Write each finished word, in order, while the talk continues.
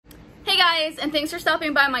guys, and thanks for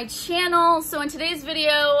stopping by my channel. So in today's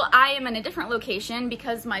video, I am in a different location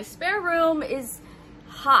because my spare room is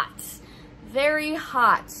hot, very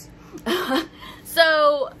hot.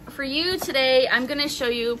 So for you today, I'm gonna show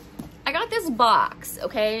you, I got this box,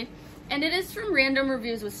 okay? And it is from Random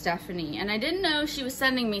Reviews with Stephanie, and I didn't know she was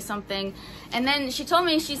sending me something, and then she told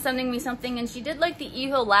me she's sending me something, and she did like the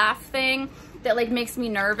evil laugh thing that like makes me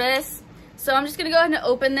nervous. So I'm just gonna go ahead and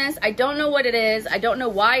open this. I don't know what it is. I don't know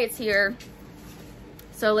why it's here.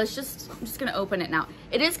 So I'm just gonna open it now.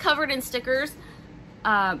 It is covered in stickers,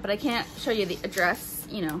 but I can't show you the address.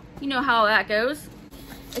 You know how that goes.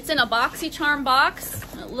 It's in a BoxyCharm box.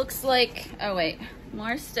 It looks like, oh wait,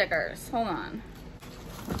 more stickers. Hold on.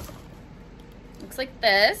 Looks like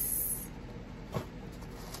this.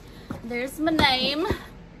 There's my name.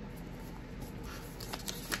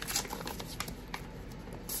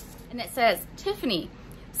 And it says, Tiffany,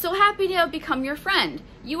 so happy to have become your friend.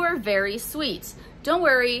 You are very sweet. Don't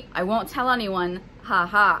worry, I won't tell anyone. Ha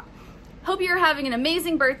ha. Hope you're having an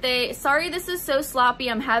amazing birthday. Sorry this is so sloppy.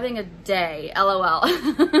 I'm having a day. LOL.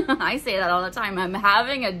 I say that all the time. I'm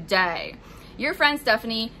having a day. Your friend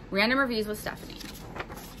Stephanie, Random Reviews with Stephanie.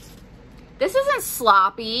 This isn't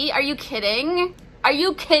sloppy. Are you kidding? Are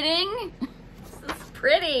you kidding? This is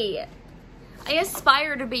pretty. I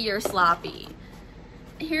aspire to be your sloppy.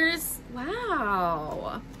 Here's,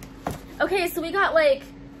 wow. Okay, so we got like,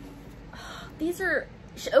 these are,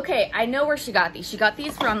 okay, I know where she got these. She got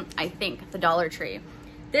these from, I think, the Dollar Tree.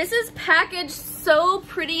 This is packaged so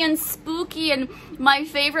pretty and spooky and my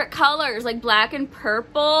favorite colors, like black and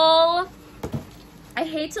purple. I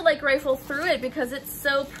hate to like rifle through it because it's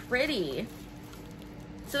so pretty.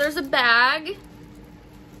 So there's a bag.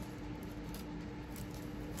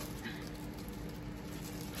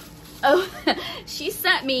 Oh, she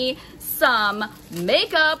sent me some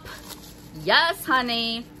makeup. Yes,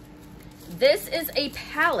 honey. This is a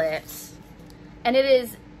palette, and it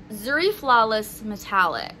is Zuri Flawless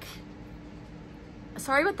Metallic.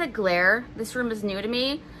 Sorry about the glare. This room is new to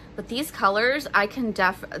me, but these colors, I can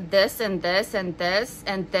this and this and this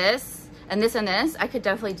and this and this and this, I could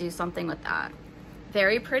definitely do something with that.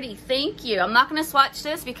 Very pretty. Thank you. I'm not going to swatch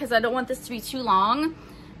this because I don't want this to be too long,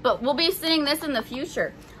 but we'll be seeing this in the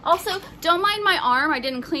future. Also, don't mind my arm. I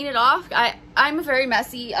didn't clean it off. I'm a very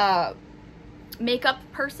messy makeup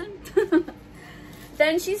person.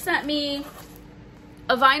 Then she sent me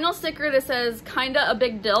a vinyl sticker that says, kinda a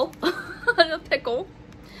big dill, a pickle.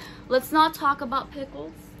 Let's not talk about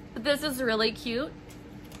pickles, but this is really cute.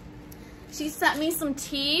 She sent me some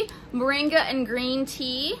tea, moringa and green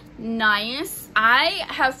tea. Nice. I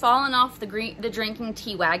have fallen off the drinking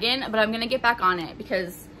tea wagon, but I'm gonna get back on it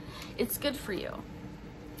because it's good for you.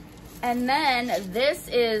 And then this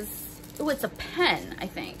is, oh, it's a pen, I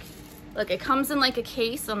think. Look, it comes in like a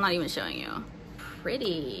case. I'm not even showing you.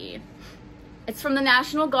 Pretty. It's from the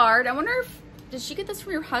National Guard. I wonder if, did she get this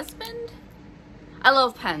from your husband? I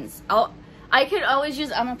love pens. I could always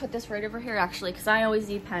use, I'm gonna put this right over here actually, because I always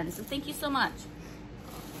need pens. So thank you so much.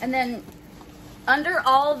 And then under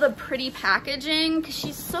all the pretty packaging, because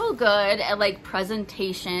she's so good at like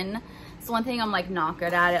presentation. It's one thing I'm like not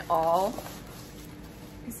good at all.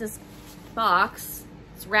 It's this box.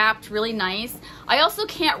 It's wrapped really nice. I also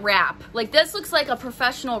can't wrap. Like this looks like a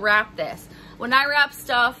professional wrap this. When I wrap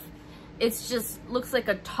stuff, it's just looks like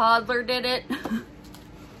a toddler did it.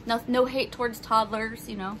 No hate towards toddlers,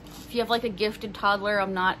 you know. If you have like a gifted toddler,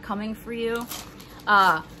 I'm not coming for you.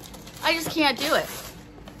 I just can't do it.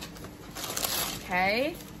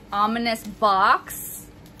 Okay. Ominous box.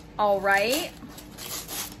 All right.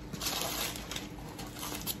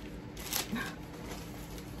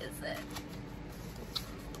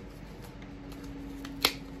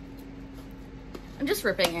 I'm just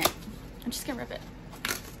ripping it. I'm just gonna rip it.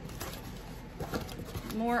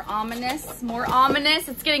 More ominous, more ominous.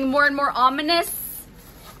 It's getting more and more ominous.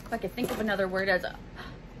 If I could think of another word as a,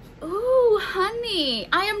 ooh, honey,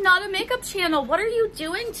 I am not a makeup channel. What are you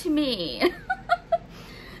doing to me?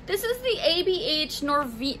 This is the ABH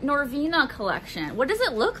Norvina collection. What does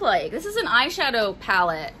it look like? This is an eyeshadow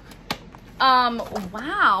palette.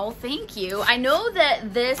 Wow, thank you. I know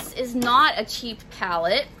that this is not a cheap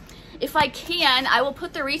palette. If I can, I will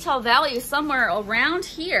put the retail value somewhere around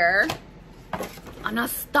here.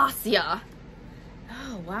 Anastasia.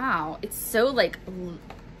 Oh, wow. It's so like,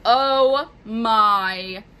 oh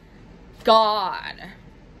my God.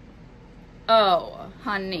 Oh,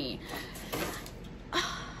 honey.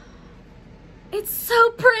 It's so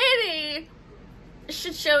pretty. I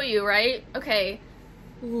should show you, right? Okay.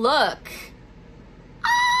 Look.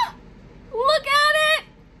 Ah, look at it.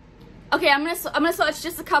 Okay, I'm gonna swatch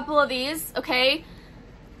just a couple of these, okay?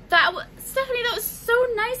 Stephanie, that was so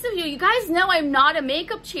nice of you. You guys know I'm not a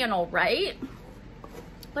makeup channel, right?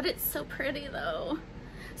 But it's so pretty though.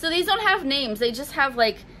 So these don't have names. They just have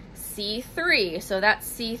like C3. So that's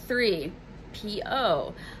C3.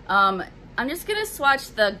 P-O. I'm just gonna swatch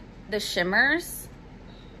the shimmers.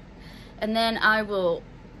 And then I will,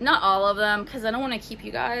 not all of them, because I don't want to keep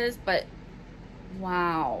you guys, but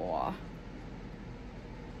wow.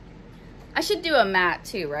 I should do a matte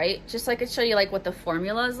too, right? Just so I could show you like what the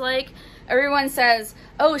formula is like. Everyone says,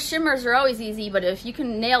 oh, shimmers are always easy, but if you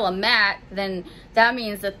can nail a matte, then that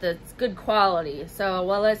means that it's good quality. So,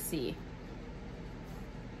 well, let's see.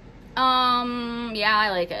 Yeah, I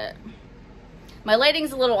like it. My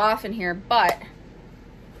lighting's a little off in here, but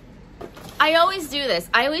I always do this.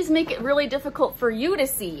 I always make it really difficult for you to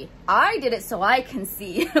see. I did it so I can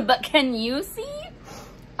see, but can you see?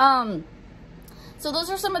 So those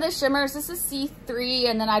are some of the shimmers. This is C3,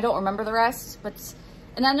 and then I don't remember the rest,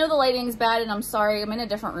 and I know the lighting's bad, and I'm sorry. I'm in a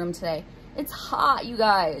different room today. It's hot, you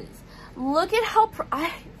guys. Look at how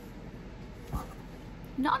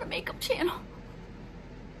not a makeup channel.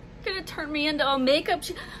 Gonna turn me into a makeup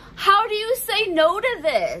channel. How do you say no to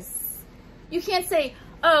this? You can't say,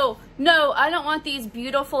 oh, no, I don't want these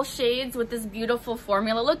beautiful shades with this beautiful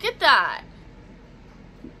formula. Look at that.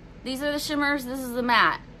 These are the shimmers. This is the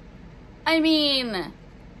matte. I mean,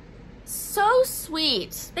 so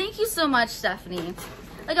sweet. Thank you so much, Stephanie.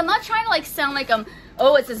 Like, I'm not trying to like sound like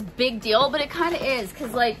oh, it's this big deal, but it kind of is.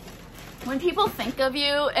 Cause like when people think of you,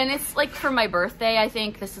 and it's like for my birthday, I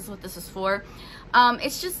think this is what this is for.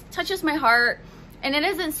 It's just touches my heart. And it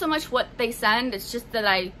isn't so much what they send, it's just that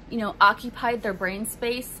I, you know, occupied their brain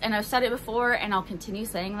space. And I've said it before, and I'll continue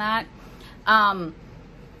saying that.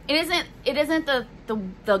 It isn't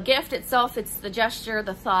the gift itself, it's the gesture,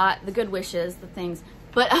 the thought, the good wishes, the things.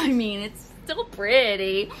 But I mean, it's still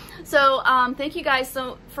pretty. So thank you guys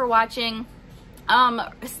for watching.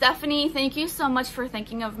 Stephanie, thank you so much for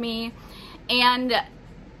thinking of me. And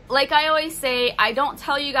like I always say, I don't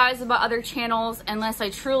tell you guys about other channels unless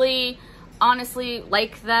I truly, honestly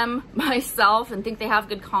like them myself and think they have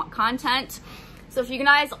good content. So if you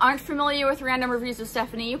guys aren't familiar with Random Reviews with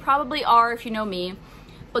Stephanie, you probably are if you know me.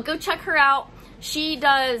 But go check her out. She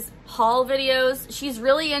does haul videos. She's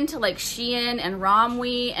really into like Shein and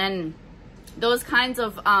Romwe and those kinds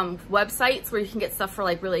of websites where you can get stuff for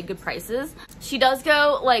like really good prices. She does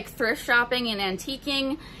go like thrift shopping and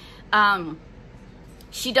antiquing.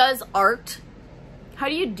 She does art. How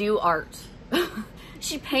do you do art?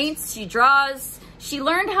 She paints, she draws. She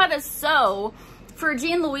learned how to sew for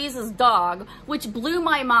Jean Louise's dog, which blew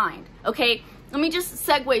my mind. Okay, let me just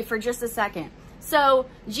segue for just a second. So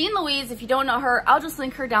Jean Louise, if you don't know her, I'll just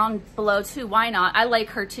link her down below too. Why not? I like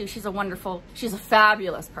her too. She's a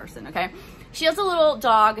fabulous person, okay? She has a little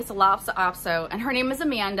dog. It's a Lhasa Apso, and her name is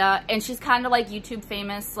Amanda, and she's kind of like YouTube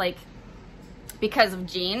famous, like, because of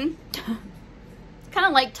Jean. Kind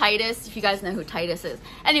of like Titus, if you guys know who Titus is.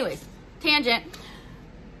 Anyways, tangent.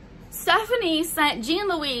 Stephanie sent Jean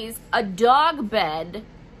Louise a dog bed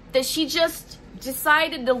that she just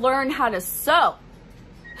decided to learn how to sew.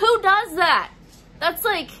 Who does that? That's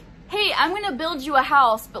like, hey, I'm gonna build you a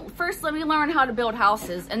house, but first let me learn how to build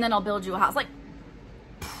houses, and then I'll build you a house. Like,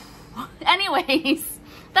 anyways,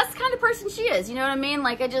 that's the kind of person she is, you know what I mean?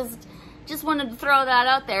 Like, I just wanted to throw that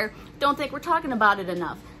out there. Don't think we're talking about it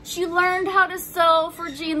enough. She learned how to sew for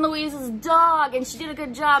Jean Louise's dog, and she did a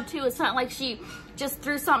good job too. It's not like she just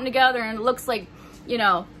threw something together and it looks like, you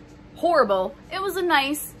know, horrible. It was a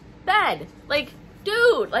nice bed. Like,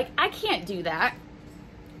 dude, like, I can't do that.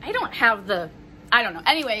 I don't have I don't know.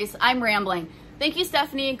 Anyways, I'm rambling. Thank you,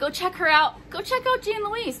 Stephanie. Go check her out. Go check out Jean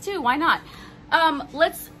Louise too. Why not?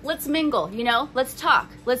 Let's mingle, you know? Let's talk.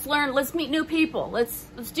 Let's learn. Let's meet new people. Let's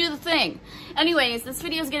do the thing. Anyways, this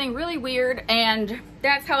video is getting really weird, and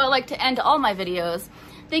that's how I like to end all my videos.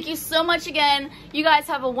 Thank you so much again. You guys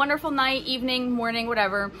have a wonderful night, evening, morning,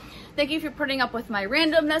 whatever. Thank you for putting up with my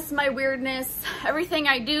randomness, my weirdness, everything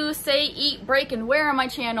I do, say, eat, break, and wear on my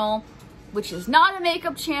channel, which is not a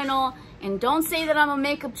makeup channel. And don't say that I'm a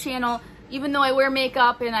makeup channel, even though I wear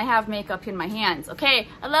makeup and I have makeup in my hands. Okay,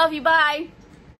 I love you, bye.